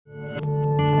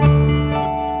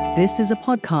This is a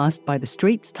podcast by The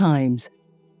Straits Times.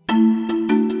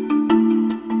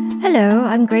 Hello,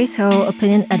 I'm Grace Ho,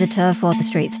 Opinion Editor for The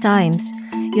Straits Times.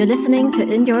 You're listening to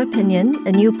In Your Opinion,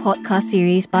 a new podcast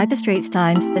series by The Straits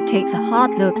Times that takes a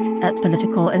hard look at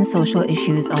political and social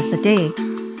issues of the day.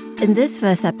 In this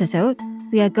first episode,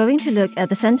 we are going to look at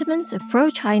the sentiments of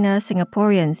pro-China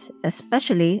Singaporeans,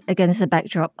 especially against the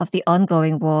backdrop of the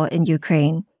ongoing war in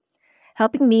Ukraine.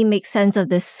 Helping me make sense of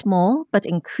this small but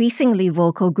increasingly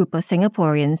vocal group of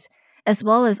Singaporeans, as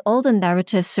well as all the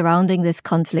narratives surrounding this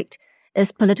conflict,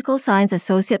 is Political Science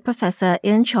Associate Professor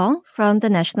Ian Chong from the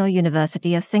National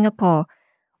University of Singapore.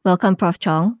 Welcome, Prof.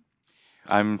 Chong.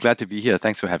 I'm glad to be here.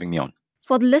 Thanks for having me on.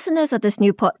 For the listeners of this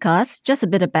new podcast, just a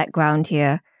bit of background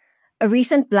here. A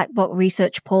recent Black Box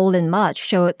research poll in March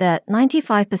showed that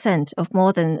 95% of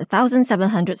more than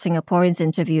 1,700 Singaporeans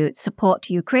interviewed support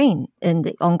Ukraine in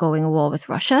the ongoing war with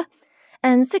Russia,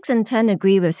 and 6 in 10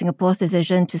 agree with Singapore's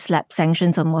decision to slap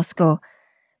sanctions on Moscow.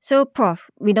 So, Prof,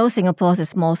 we know Singapore is a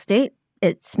small state.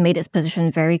 It's made its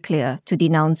position very clear to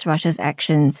denounce Russia's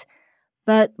actions.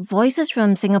 But voices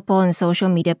from Singapore on social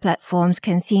media platforms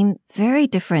can seem very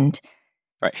different.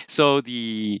 Right. So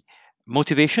the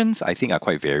motivations, I think, are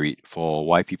quite varied for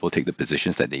why people take the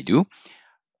positions that they do.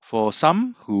 For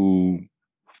some who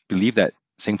believe that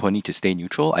Singapore need to stay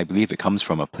neutral, I believe it comes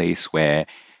from a place where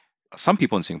some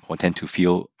people in Singapore tend to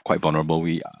feel quite vulnerable.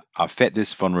 We are fed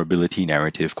this vulnerability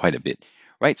narrative quite a bit,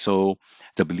 right? So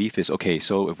the belief is, okay,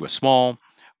 so if we're small,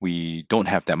 we don't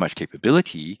have that much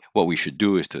capability, what we should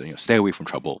do is to stay away from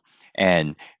trouble.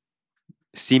 And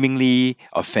seemingly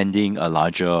offending a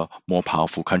larger, more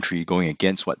powerful country going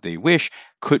against what they wish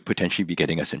could potentially be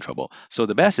getting us in trouble. So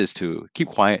the best is to keep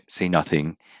quiet, say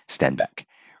nothing, stand back,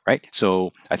 right?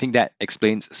 So I think that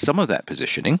explains some of that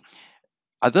positioning.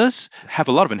 Others have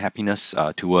a lot of unhappiness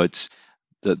towards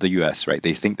the US, right?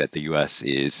 They think that the US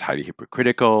is highly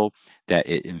hypocritical, that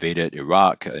it invaded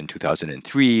Iraq in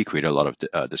 2003, created a lot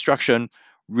of destruction,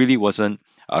 really wasn't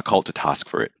called to task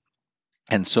for it.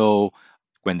 And so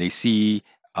when they see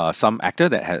some actor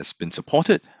that has been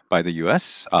supported by the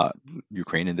US,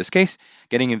 Ukraine in this case,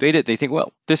 getting invaded, they think,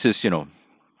 well, this is,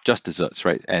 just desserts,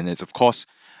 right? And it's, of course,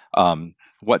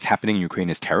 what's happening in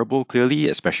Ukraine is terrible, clearly,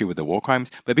 especially with the war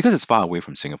crimes. But because it's far away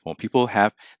from Singapore, people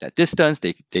have that distance,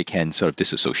 they can sort of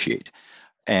disassociate.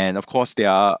 And of course,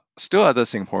 there are still other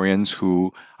Singaporeans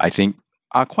who I think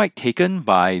are quite taken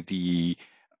by the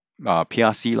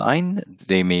PRC line.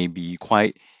 They may be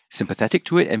quite sympathetic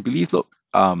to it and believe, look,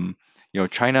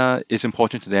 China is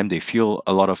important to them. They feel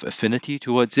a lot of affinity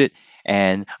towards it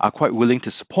and are quite willing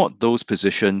to support those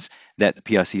positions that the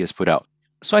PRC has put out.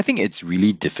 So I think it's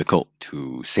really difficult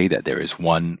to say that there is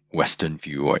one Western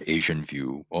view or Asian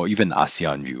view or even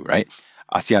ASEAN view, right?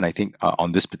 ASEAN, I think,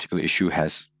 on this particular issue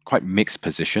has quite mixed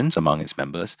positions among its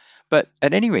members. But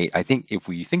at any rate, I think if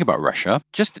we think about Russia,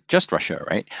 just Russia,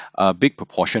 right? A big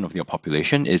proportion of their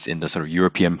population is in the sort of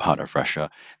European part of Russia.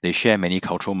 They share many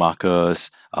cultural markers,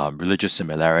 religious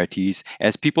similarities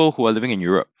as people who are living in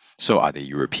Europe. So are they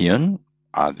European?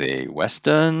 Are they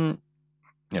Western?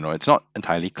 It's not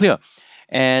entirely clear.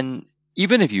 And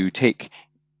even if you take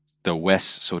the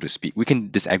West, so to speak, we can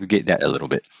disaggregate that a little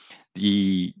bit.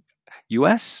 The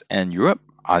US and Europe,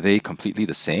 are they completely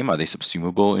the same? Are they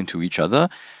subsumable into each other?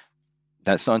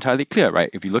 That's not entirely clear, right?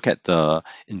 If you look at the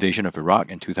invasion of Iraq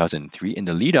in 2003, in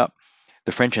the lead up,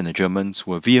 the French and the Germans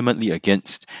were vehemently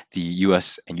against the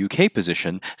US and UK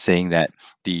position, saying that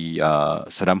the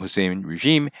Saddam Hussein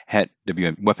regime had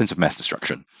the weapons of mass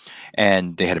destruction.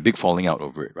 And they had a big falling out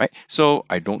over it, right? So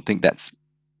I don't think that's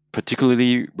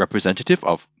particularly representative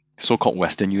of so-called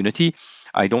Western unity.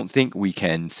 I don't think we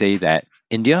can say that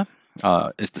India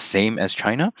is the same as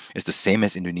China, is the same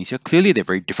as Indonesia. Clearly, they're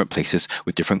very different places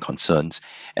with different concerns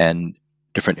and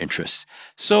different interests.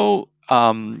 So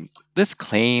this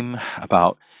claim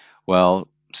about, well,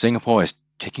 Singapore is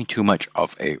taking too much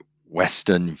of a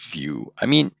Western view. I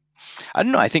mean, I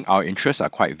don't know. I think our interests are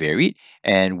quite varied,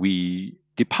 and we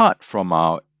depart from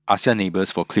our ASEAN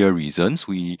neighbors for clear reasons.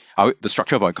 The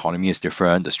structure of our economy is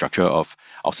different. The structure of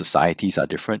our societies are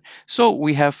different. So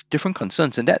we have different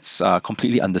concerns, and that's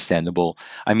completely understandable.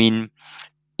 I mean,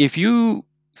 if you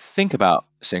think about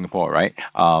Singapore, right,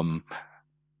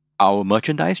 our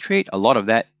merchandise trade, a lot of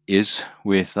that is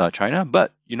with China.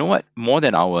 But you know what? More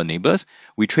than our neighbors,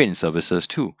 we trade in services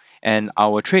too. And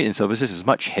our trade in services is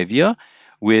much heavier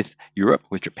with Europe,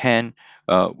 with Japan,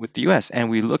 with the US. And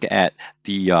we look at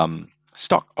the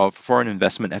stock of foreign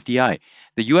investment, FDI.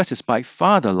 The US is by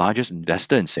far the largest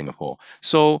investor in Singapore.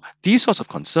 So these sorts of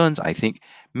concerns, I think,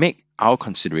 make our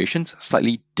considerations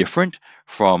slightly different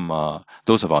from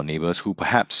those of our neighbors who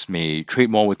perhaps may trade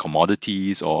more with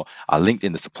commodities or are linked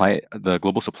in the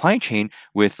global supply chain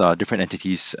with different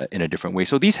entities in a different way.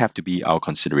 So these have to be our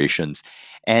considerations.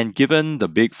 And given the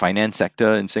big finance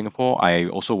sector in Singapore, I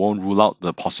also won't rule out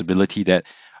the possibility that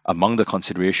among the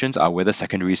considerations are whether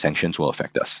secondary sanctions will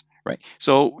affect us, right?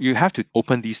 So you have to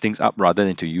open these things up rather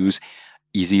than to use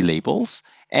easy labels.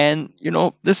 And,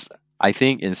 this, I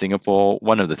think in Singapore,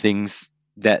 one of the things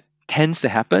that tends to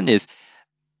happen is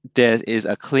there is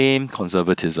a claimed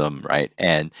conservatism, right?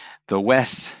 And the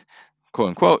West, quote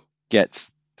unquote,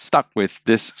 gets stuck with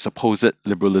this supposed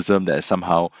liberalism that is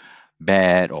somehow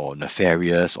bad or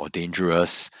nefarious or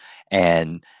dangerous.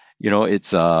 And,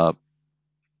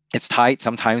 it's tied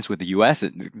sometimes with the US.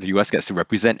 The US gets to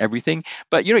represent everything.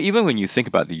 But even when you think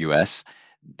about the US,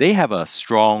 they have a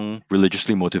strong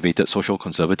religiously motivated social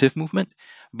conservative movement.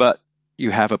 But you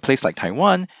have a place like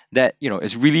Taiwan that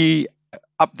is really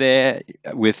up there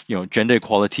with gender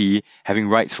equality, having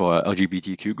rights for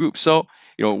LGBTQ groups. So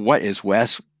what is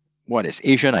West, what is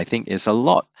Asian, I think is a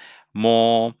lot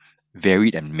more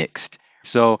varied and mixed.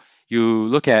 So you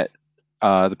look at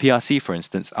the PRC, for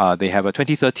instance, they have a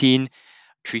 2013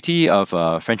 treaty of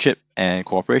friendship and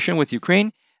cooperation with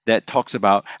Ukraine that talks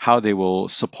about how they will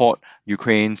support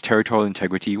Ukraine's territorial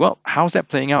integrity. Well, how's that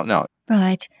playing out now?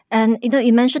 Right. And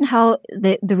you mentioned how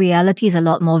the reality is a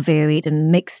lot more varied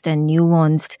and mixed and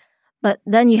nuanced. But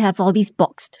then you have all these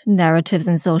boxed narratives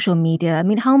in social media. I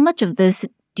mean, how much of this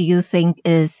do you think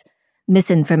is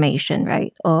misinformation,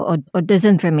 right? Or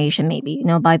disinformation, maybe,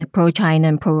 by the pro-China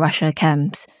and pro-Russia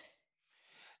camps?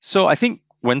 So I think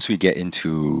once we get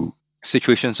into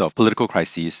situations of political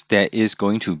crises, there is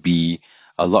going to be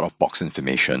a lot of box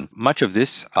information. Much of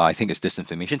this, I think, is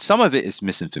disinformation. Some of it is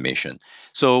misinformation.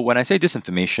 So when I say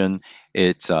disinformation,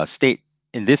 it's state,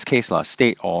 in this case,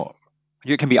 state, or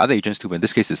it can be other agents too, but in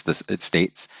this case, it's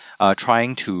states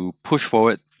trying to push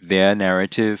forward their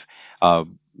narrative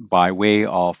by way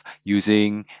of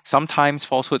using sometimes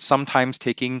falsehoods, sometimes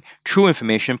taking true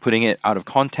information, putting it out of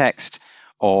context,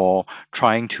 or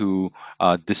trying to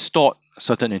distort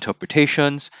certain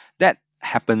interpretations. That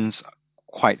happens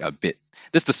quite a bit.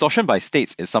 This distortion by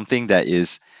states is something that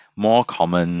is more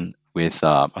common with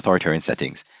authoritarian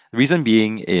settings. The reason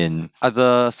being, in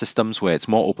other systems where it's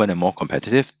more open and more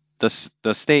competitive, the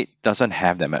state doesn't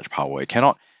have that much power. It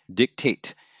cannot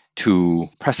dictate to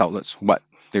press outlets what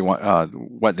they want,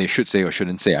 what they should say or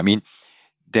shouldn't say. I mean,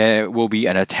 there will be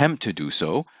an attempt to do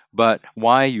so, but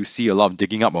why you see a lot of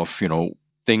digging up of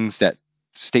things that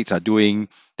states are doing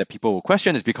that people will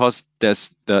question is because there's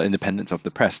the independence of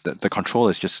the press, that the control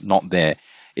is just not there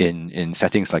in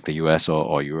settings like the US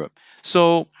or Europe.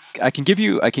 So I can give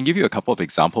you a couple of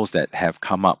examples that have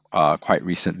come up quite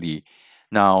recently.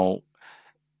 Now,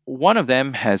 one of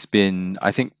them has been,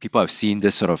 I think people have seen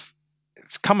this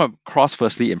it's come across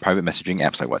firstly in private messaging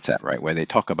apps like WhatsApp, right, where they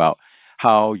talk about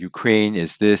how Ukraine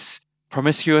is this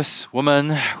promiscuous woman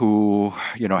who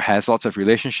has lots of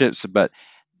relationships but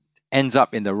ends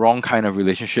up in the wrong kind of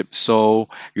relationship, so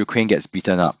Ukraine gets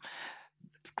beaten up.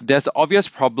 There's the obvious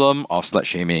problem of slut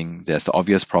shaming. There's the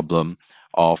obvious problem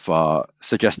of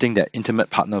suggesting that intimate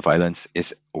partner violence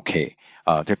is okay.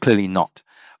 They're clearly not.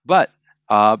 But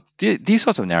these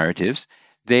sorts of narratives,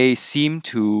 they seem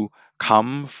to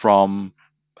come from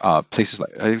places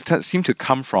seem to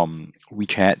come from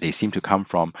WeChat. They seem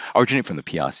to originate from the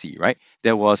PRC, right?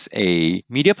 There was a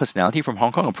media personality from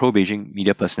Hong Kong, a pro-Beijing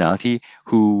media personality,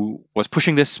 who was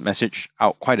pushing this message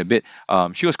out quite a bit.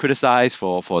 She was criticized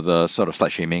for the sort of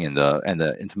slut shaming and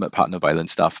the intimate partner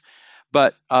violence stuff.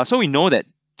 But so we know that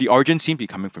the origin seemed to be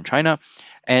coming from China.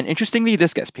 And interestingly,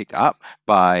 this gets picked up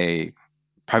by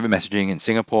private messaging in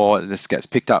Singapore. This gets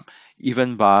picked up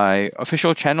even by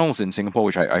official channels in Singapore,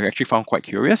 which I actually found quite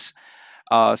curious.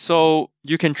 So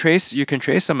you can trace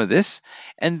some of this,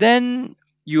 and then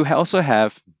you also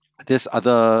have this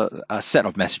other set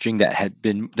of messaging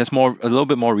that's a little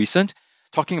bit more recent,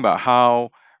 talking about how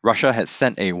Russia had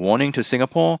sent a warning to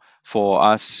Singapore for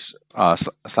us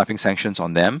slapping sanctions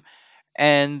on them,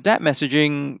 and that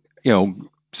messaging,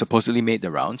 supposedly made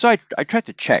the round. So I tried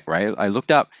to check, right? I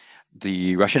looked up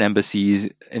the Russian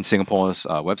embassy in Singapore's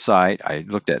website. I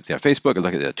looked at their Facebook. I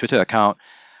looked at their Twitter account.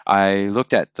 I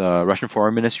looked at the Russian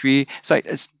Foreign Ministry. So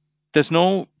there's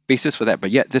no basis for that,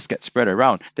 but yet this gets spread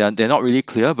around. They're not really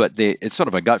clear, but it's sort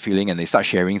of a gut feeling, and they start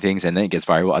sharing things, and then it gets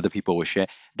viral. Other people will share.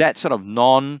 That sort of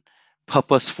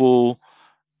non-purposeful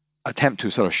attempt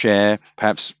to sort of share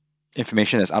perhaps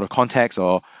information that's out of context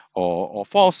or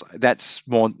false, that's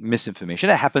more misinformation.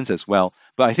 That happens as well.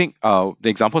 But I think the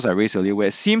examples I raised earlier, where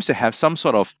it seems to have some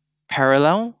sort of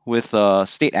parallel with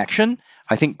state action,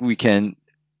 I think we can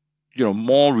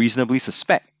more reasonably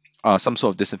suspect some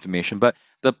sort of disinformation. But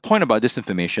the point about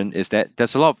disinformation is that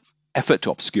there's a lot of effort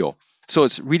to obscure. So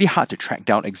it's really hard to track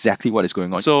down exactly what is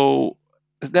going on. So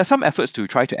there are some efforts to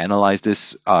try to analyze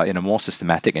this in a more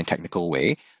systematic and technical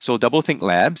way. So Doublethink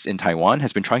Labs in Taiwan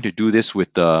has been trying to do this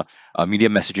with the media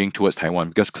messaging towards Taiwan,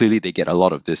 because clearly they get a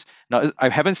lot of this. Now, I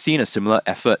haven't seen a similar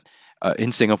effort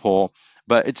in Singapore,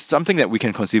 but it's something that we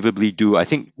can conceivably do. I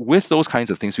think with those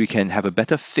kinds of things, we can have a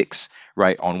better fix,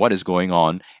 right, on what is going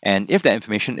on. And if that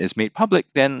information is made public,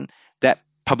 then that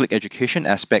public education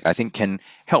aspect, I think, can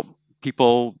help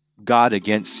people guard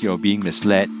against being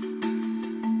misled.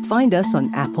 Find us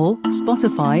on Apple,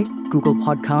 Spotify, Google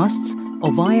Podcasts,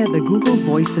 or via the Google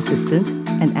Voice Assistant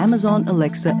and Amazon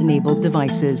Alexa-enabled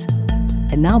devices.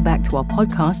 And now back to our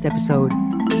podcast episode.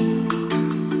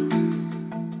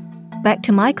 Back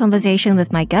to my conversation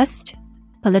with my guest,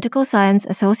 Political Science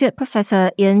Associate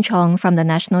Professor Ian Chong from the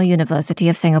National University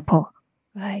of Singapore.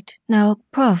 Right. Now,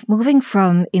 Prof, moving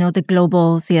from, the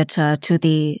global theatre to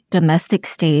the domestic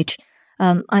stage,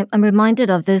 I'm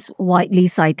reminded of this widely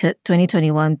cited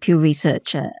 2021 Pew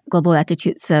Research Global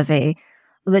Attitude Survey,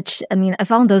 which, I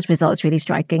found those results really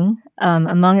striking.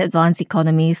 Among advanced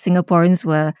economies, Singaporeans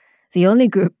were the only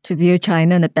group to view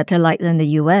China in a better light than the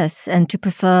US and to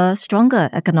prefer stronger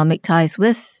economic ties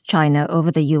with China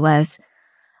over the US.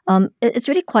 It's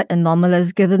really quite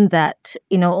anomalous given that,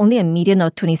 only a median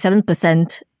of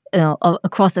 27%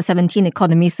 across the 17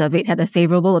 economies surveyed had a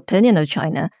favorable opinion of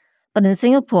China. But in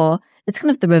Singapore, it's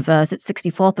kind of the reverse. It's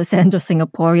 64% of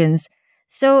Singaporeans.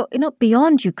 So,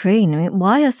 beyond Ukraine,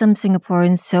 why are some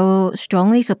Singaporeans so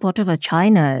strongly supportive of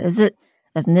China? Is it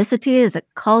ethnicity? Is it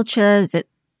culture? Is it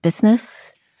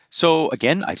business? So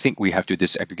again, I think we have to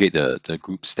disaggregate the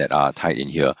groups that are tied in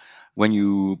here. When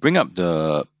you bring up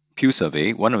the Pew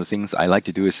survey, one of the things I like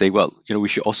to do is say, well, we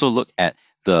should also look at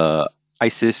the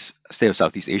ISIS State of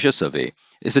Southeast Asia survey.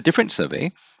 It's a different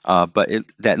survey, but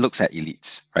that looks at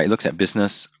elites, right? It looks at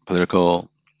business, political,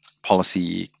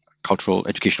 policy, cultural,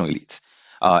 educational elites.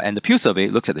 And the Pew survey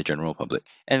looks at the general public.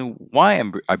 And why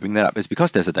I bring that up is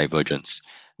because there's a divergence.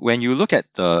 When you look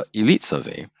at the elite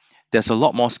survey, there's a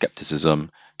lot more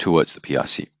skepticism towards the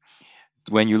PRC.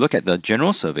 When you look at the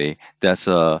general survey, there's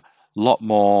a lot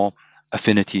more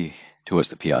affinity towards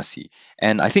the PRC.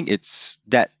 And I think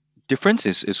that difference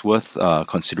is worth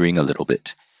considering a little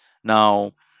bit.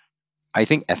 Now, I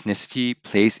think ethnicity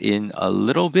plays in a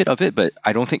little bit of it, but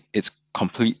I don't think it's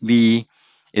completely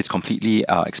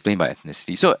explained by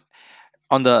ethnicity. So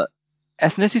on the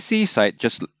ethnicity side,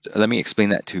 just let me explain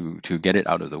that to get it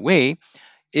out of the way,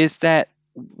 is that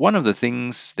one of the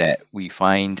things that we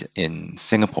find in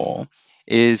Singapore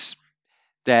is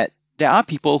that there are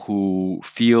people who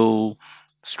feel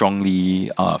strongly,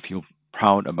 feel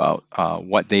proud about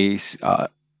what they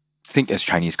think as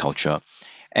Chinese culture.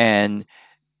 And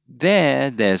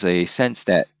there's a sense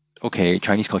that, okay,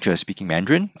 Chinese culture is speaking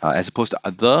Mandarin as opposed to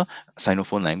other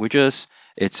Sinophone languages.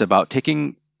 It's about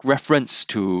taking reference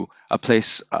to a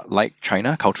place like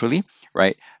China culturally,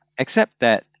 right? Except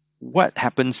that what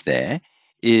happens there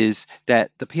is that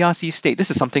the PRC state,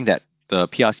 this is something that the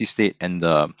PRC state and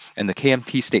the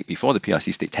KMT state before the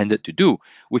PRC state tended to do,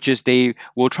 which is they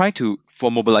will try to, for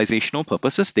mobilizational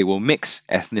purposes, they will mix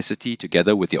ethnicity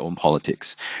together with their own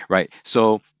politics, right?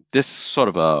 So this sort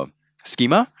of a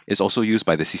schema is also used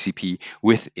by the CCP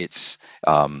with its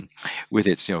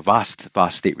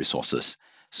vast state resources.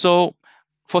 So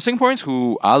for Singaporeans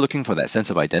who are looking for that sense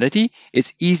of identity,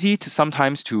 it's easy to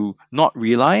sometimes to not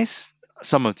realize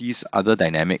some of these other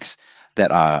dynamics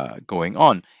that are going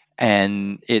on.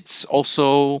 And it's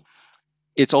also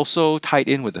tied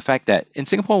in with the fact that in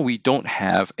Singapore, we don't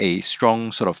have a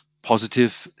strong sort of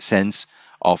positive sense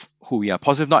of who we are.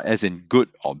 Positive not as in good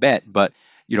or bad, but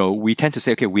we tend to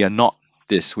say, okay, we are not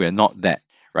this, we are not that,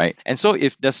 right? And so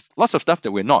if there's lots of stuff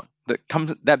that we're not,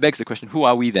 that begs the question, who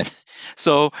are we then?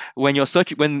 So when you're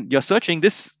searching,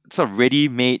 this sort of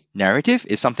ready-made narrative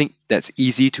is something that's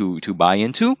easy to buy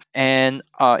into. And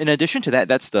in addition to that,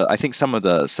 that's I think some of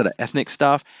the sort of ethnic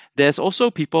stuff. There's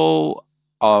also people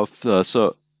of the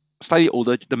slightly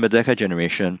older, the Merdeka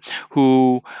generation,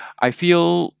 who I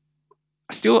feel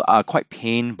still are quite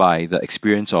pained by the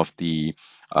experience of the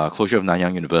closure of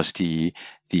Nanyang University,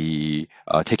 the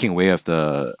taking away of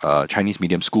the Chinese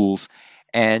medium schools.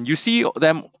 And you see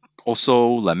them also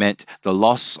lament the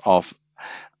loss of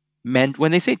when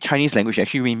they say Chinese language, they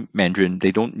actually mean Mandarin.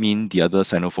 They don't mean the other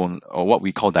Sinophone or what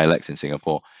we call dialects in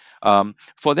Singapore.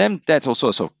 For them, that's also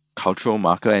a sort of cultural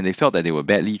marker, and they felt that they were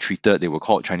badly treated. They were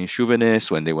called Chinese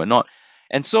chauvinists when they were not.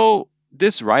 And so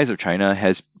this rise of China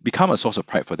has become a source of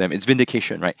pride for them. It's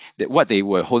vindication, right? That what they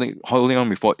were holding on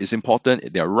before is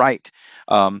important. They're right,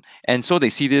 and so they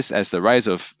see this as the rise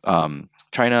of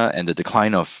China and the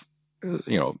decline of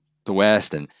the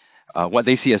West, and what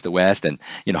they see as the West, and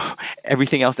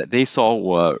everything else that they saw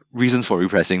were reasons for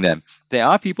repressing them. There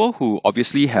are people who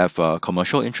obviously have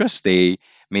commercial interests. They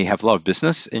may have a lot of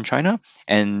business in China,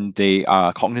 and they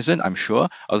are cognizant, I'm sure,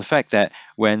 of the fact that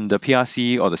when the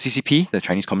PRC or the CCP, the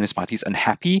Chinese Communist Party, is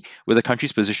unhappy with the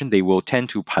country's position, they will tend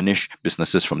to punish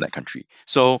businesses from that country.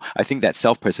 So I think that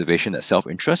self-preservation, that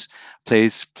self-interest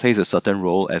plays a certain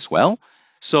role as well.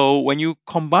 So when you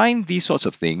combine these sorts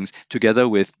of things together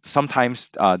with sometimes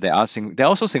there are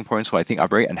also Singaporeans who I think are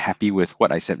very unhappy with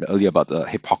what I said earlier about the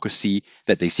hypocrisy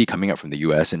that they see coming up from the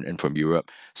US and from Europe.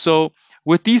 So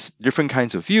with these different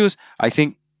kinds of views, I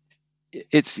think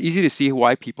it's easy to see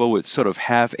why people would sort of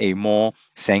have a more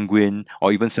sanguine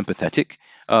or even sympathetic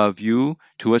view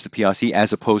towards the PRC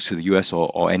as opposed to the US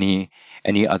or any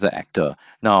other actor.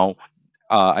 Now,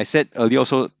 I said earlier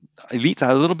also, elites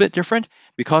are a little bit different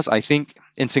because I think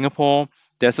in Singapore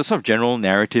there's a sort of general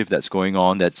narrative that's going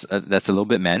on that's a little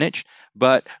bit managed.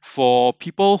 But for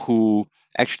people who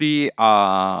actually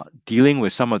are dealing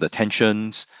with some of the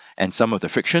tensions and some of the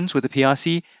frictions with the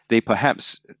PRC, they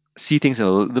perhaps see things in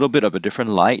a little bit of a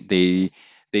different light. They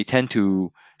tend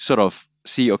to sort of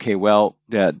see, okay, well,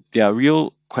 there are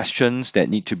real questions that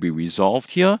need to be resolved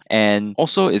here. And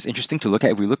also it's interesting to look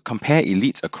at if we compare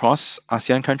elites across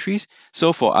ASEAN countries.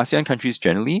 So for ASEAN countries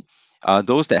generally,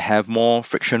 those that have more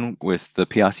friction with the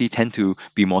PRC tend to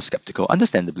be more skeptical,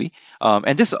 understandably.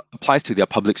 And this applies to their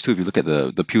publics too, if you look at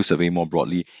the Pew survey more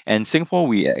broadly. And Singapore,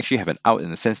 we actually have an out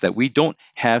in the sense that we don't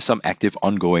have some active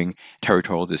ongoing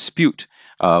territorial dispute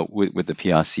with the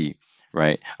PRC.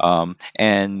 Right.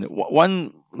 And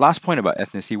one last point about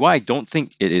ethnicity, why I don't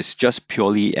think it is just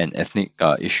purely an ethnic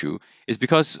issue is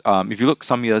because if you look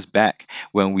some years back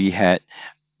when we had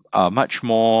much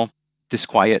more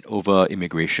disquiet over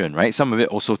immigration, right? Some of it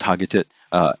also targeted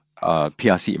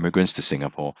PRC immigrants to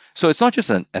Singapore. So it's not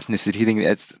just an ethnicity thing.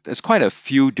 It's quite a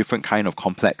few different kind of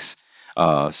complex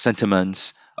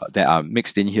sentiments that are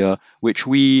mixed in here, which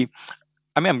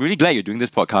I'm really glad you're doing this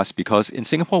podcast because in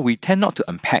Singapore, we tend not to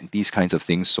unpack these kinds of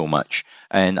things so much.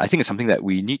 And I think it's something that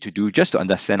we need to do just to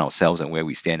understand ourselves and where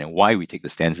we stand and why we take the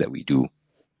stands that we do.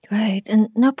 Right. And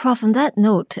now, Prof, on that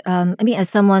note, as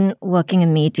someone working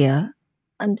in media,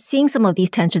 I'm seeing some of these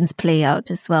tensions play out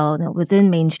as well within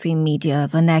mainstream media,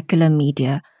 vernacular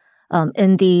media,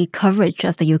 in the coverage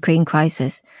of the Ukraine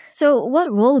crisis. So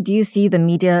what role do you see the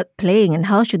media playing and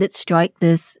how should it strike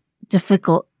this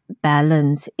difficult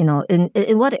balance, in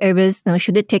what areas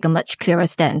should it take a much clearer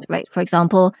stand, right? For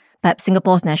example, perhaps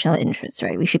Singapore's national interests,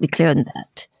 right? We should be clear on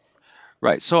that.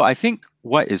 Right. So I think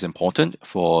what is important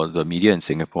for the media in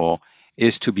Singapore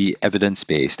is to be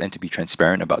evidence-based and to be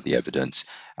transparent about the evidence.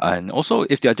 And also,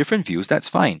 if there are different views, that's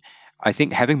fine. I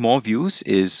think having more views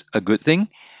is a good thing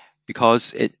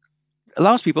because it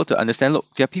allows people to understand, look,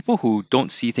 there are people who don't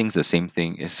see things the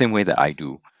same way that I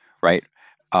do, right?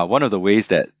 One of the ways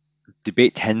that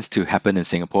debate tends to happen in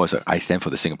Singapore is I stand for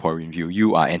the Singaporean view.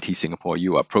 You are anti-Singapore.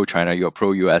 You are pro-China. You are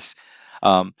pro-US.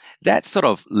 That sort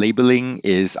of labeling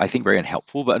is, I think, very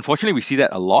unhelpful. But unfortunately, we see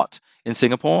that a lot in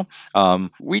Singapore.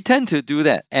 We tend to do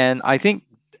that. And I think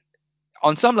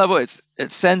on some level,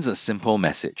 it sends a simple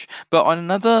message. But on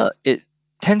another, it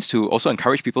tends to also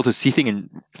encourage people to see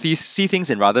things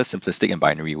in rather simplistic and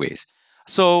binary ways.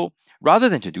 So rather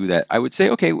than to do that, I would say,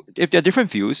 okay, if there are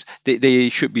different views, they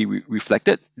should be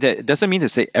reflected. That doesn't mean to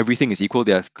say everything is equal.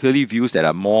 There are clearly views that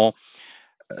are more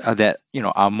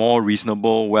are more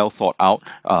reasonable, well thought out,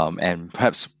 and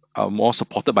perhaps more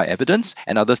supported by evidence,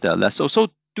 and others that are less so. So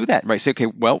do that, right? Say, okay,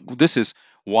 well, this is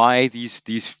why these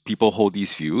people hold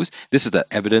these views. This is the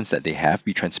evidence that they have.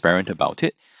 Be transparent about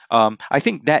it. I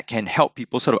think that can help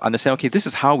people sort of understand, okay, this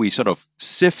is how we sort of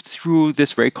sift through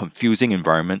this very confusing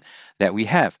environment that we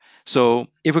have. So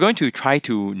if we're going to try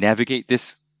to navigate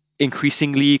this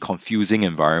increasingly confusing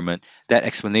environment, that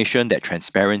explanation, that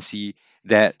transparency,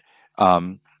 that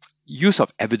use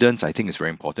of evidence, I think, is very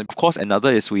important. Of course,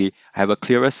 another is we have a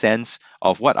clearer sense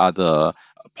of what are the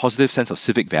positive sense of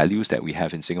civic values that we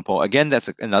have in Singapore. Again, that's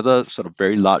another sort of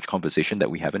very large conversation that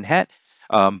we haven't had.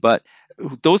 But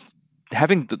those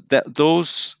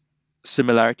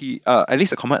similarity, at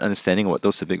least a common understanding of what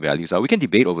those civic values are, we can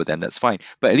debate over them, that's fine.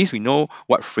 But at least we know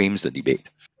what frames the debate.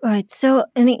 Right. So,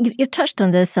 you touched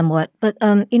on this somewhat, but,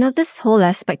 this whole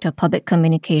aspect of public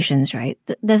communications, right?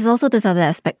 There's also this other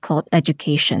aspect called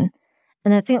education.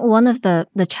 And I think one of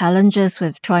the challenges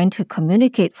with trying to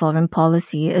communicate foreign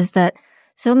policy is that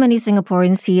so many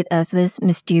Singaporeans see it as this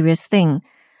mysterious thing.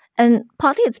 And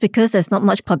partly it's because there's not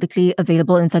much publicly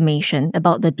available information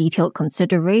about the detailed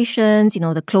considerations,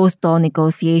 the closed-door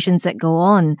negotiations that go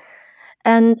on.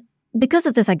 And because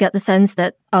of this, I get the sense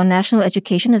that our national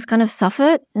education has kind of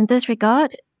suffered in this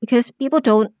regard because people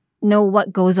don't know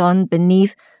what goes on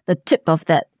beneath the tip of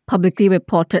that publicly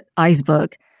reported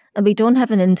iceberg. And we don't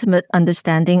have an intimate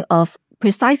understanding of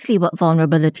precisely what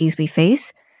vulnerabilities we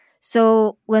face.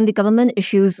 So when the government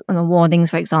issues warnings,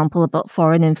 for example, about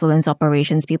foreign influence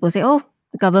operations, people say, oh,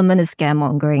 the government is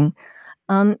scaremongering.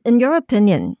 In your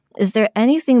opinion, is there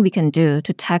anything we can do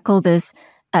to tackle this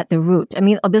at the root? I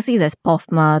mean, obviously there's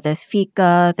POFMA, there's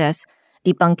FICA, there's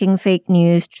debunking fake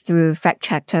news through fact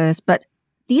checkers, but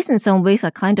these in some ways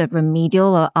are kind of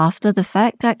remedial or after the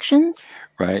fact actions.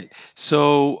 Right.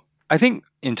 So I think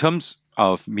in terms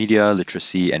of media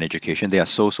literacy and education, they are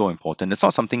so important. It's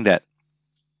not something that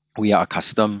we are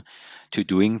accustomed to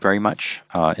doing very much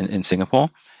in Singapore.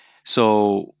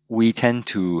 So we tend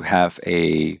to have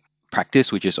a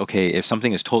practice which is, okay, if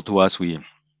something is told to us, we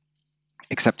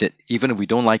accept it. Even if we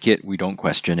don't like it, we don't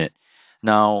question it.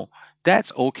 Now,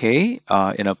 that's okay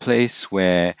in a place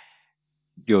where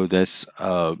there's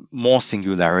more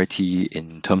singularity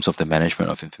in terms of the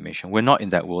management of information. We're not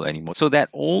in that world anymore. So that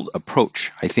old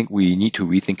approach, I think we need to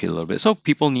rethink it a little bit. So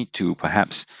people need to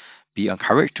perhaps be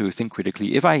encouraged to think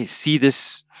critically. If I see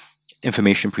this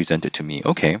information presented to me,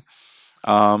 okay,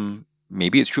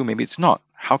 maybe it's true, maybe it's not.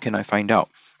 How can I find out?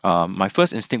 My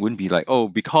first instinct wouldn't be like, oh,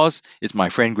 because it's my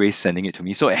friend Grace sending it to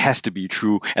me, so it has to be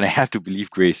true and I have to believe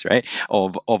Grace, right?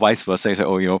 Or vice versa. It's like,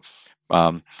 oh,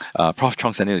 Prof.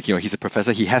 Chong sending it, he's a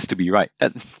professor, he has to be right.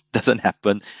 That doesn't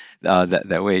happen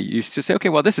that way. You just say, okay,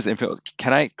 well, this is info.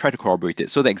 Can I try to corroborate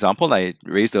it? So the example I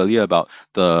raised earlier about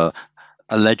the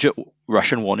alleged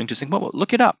Russian warning to Singapore, well,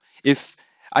 look it up. This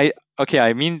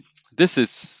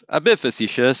is a bit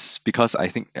facetious because I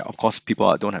think, of course,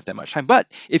 people don't have that much time. But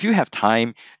if you have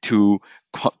time to,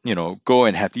 go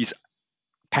and have these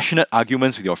passionate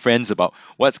arguments with your friends about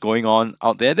what's going on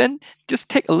out there, then just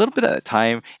take a little bit at a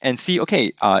time and see,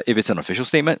 okay, if it's an official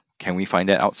statement, can we find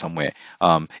that out somewhere?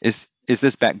 Is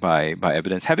this backed by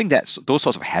evidence? Having those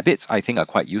sorts of habits, I think, are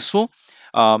quite useful.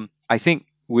 I think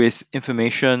with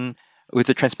information, with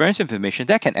the transparency of information,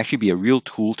 that can actually be a real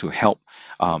tool to help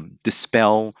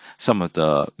dispel some of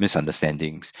the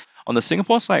misunderstandings. On the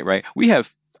Singapore side, right, we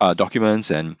have documents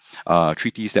and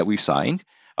treaties that we've signed.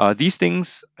 These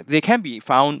things, they can be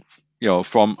found,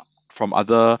 from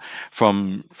our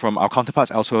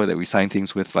counterparts elsewhere that we sign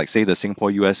things with, like say the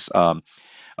Singapore-US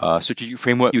strategic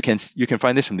framework. You can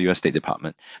find this from the US State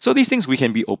Department. So these things we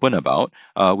can be open about.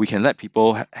 We can let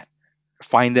people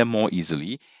find them more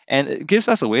easily, and it gives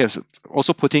us a way of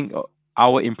also putting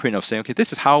our imprint of saying, okay,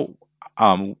 this is how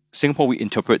Singapore we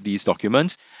interpret these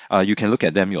documents. You can look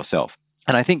at them yourself.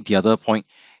 And I think the other point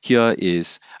here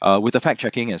is with the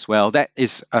fact-checking as well. That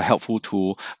is a helpful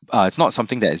tool. It's not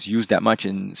something that is used that much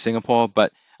in Singapore,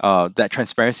 but that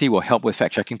transparency will help with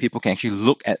fact-checking. People can actually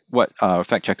look at what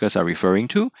fact-checkers are referring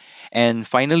to. And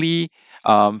finally,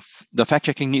 the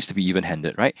fact-checking needs to be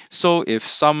even-handed, right? So if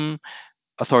some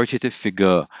authoritative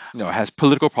figure has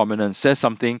political prominence, says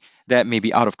something that may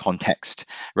be out of context,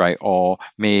 right, or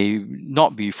may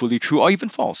not be fully true or even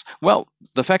false, well,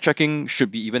 the fact checking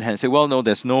should be even handed. Say, well, no,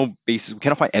 there's no basis, we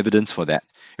cannot find evidence for that.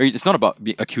 Right? It's not about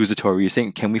being accusatory. You're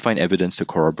saying, can we find evidence to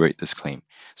corroborate this claim?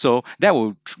 So that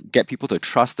will get people to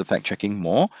trust the fact checking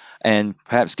more and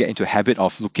perhaps get into a habit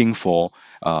of looking for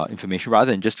information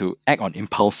rather than just to act on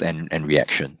impulse and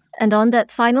reaction. And on that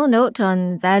final note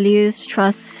on values,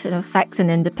 trust, facts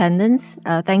and independence,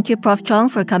 thank you, Prof. Chong,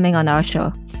 for coming on our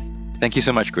show. Thank you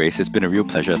so much, Grace. It's been a real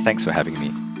pleasure. Thanks for having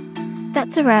me.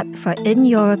 That's a wrap for In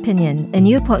Your Opinion, a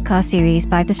new podcast series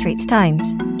by The Straits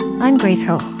Times. I'm Grace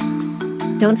Ho.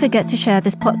 Don't forget to share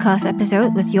this podcast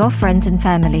episode with your friends and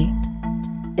family.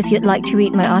 If you'd like to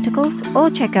read my articles or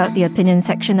check out the opinion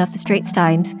section of The Straits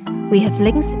Times, we have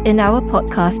links in our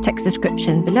podcast text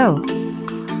description below.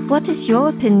 What is your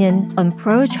opinion on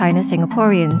pro-China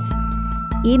Singaporeans?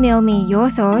 Email me your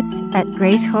thoughts at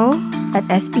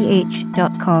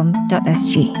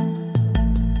graceho@sph.com.sg.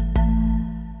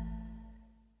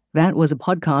 That was a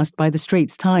podcast by The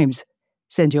Straits Times.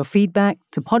 Send your feedback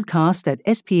to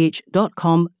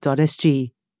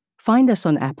podcast@sph.com.sg. Find us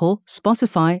on Apple,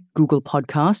 Spotify, Google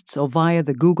Podcasts, or via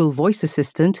the Google Voice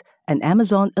Assistant and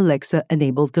Amazon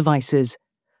Alexa-enabled devices.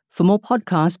 For more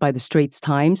podcasts by The Straits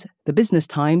Times, The Business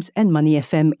Times, and Money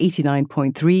FM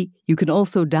 89.3, you can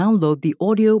also download the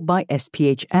Audio by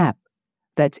SPH app.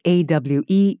 That's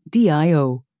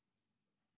AWEDIO.